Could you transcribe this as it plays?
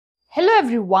Hello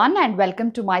everyone and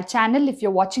welcome to my channel. If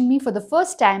you're watching me for the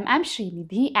first time, I'm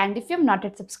Srinidhi, and if you've not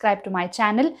yet subscribed to my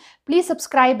channel, please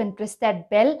subscribe and press that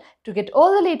bell to get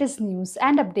all the latest news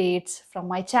and updates from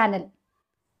my channel.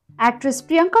 Actress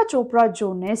Priyanka Chopra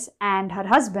Jonas and her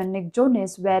husband Nick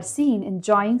Jonas were seen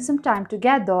enjoying some time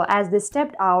together as they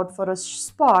stepped out for a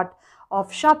spot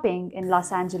of shopping in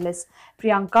Los Angeles.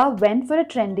 Priyanka went for a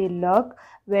trendy look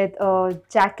with a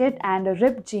jacket and a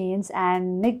ripped jeans,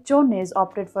 and Nick Jonas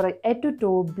opted for a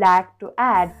head-to-toe black to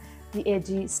add the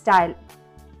edgy style.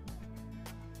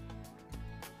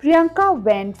 Priyanka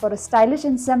went for a stylish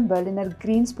ensemble in her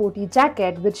green sporty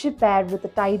jacket, which she paired with a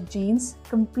tight jeans,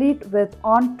 complete with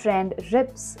on-trend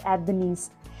rips at the knees.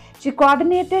 She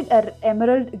coordinated her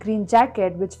emerald green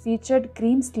jacket, which featured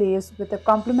cream sleeves with a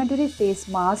complimentary face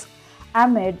mask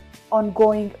amid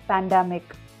ongoing pandemic.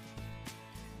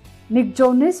 Nick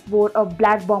Jonas wore a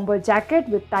black bomber jacket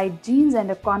with tight jeans and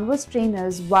a Converse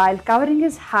trainers while covering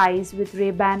his eyes with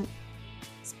Ray-Ban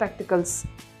spectacles.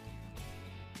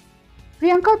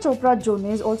 Priyanka Chopra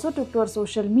Jonas also took to her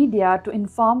social media to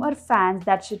inform her fans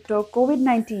that she took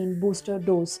COVID-19 booster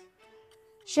dose.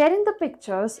 Sharing the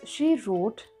pictures, she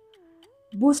wrote,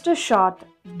 "Booster shot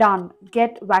done,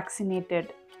 get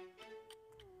vaccinated."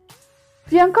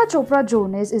 Priyanka Chopra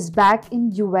Jonas is back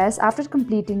in US after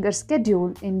completing her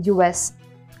schedule in US.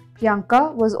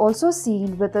 Priyanka was also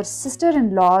seen with her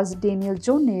sister-in-laws Danielle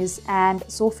Jonas and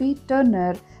Sophie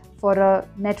Turner for a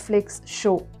Netflix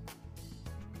show.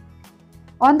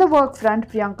 On the work front,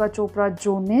 Priyanka Chopra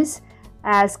Jonas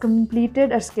has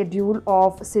completed her schedule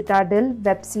of Citadel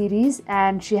web series,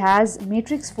 and she has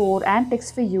Matrix 4 and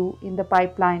Text for You in the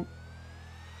pipeline.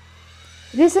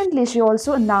 Recently, she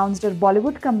also announced her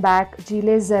Bollywood comeback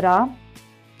Jile Zara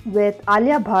with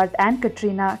Alia Bhatt and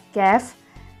Katrina Kaif,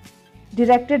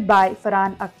 directed by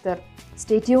Farhan Akhtar.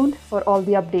 Stay tuned for all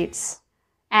the updates.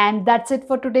 And that's it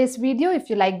for today's video. If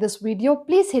you like this video,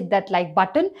 please hit that like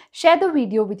button, share the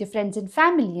video with your friends and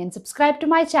family, and subscribe to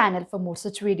my channel for more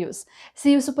such videos.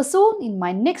 See you super soon in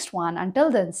my next one.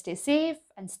 Until then, stay safe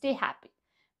and stay happy.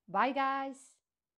 Bye guys.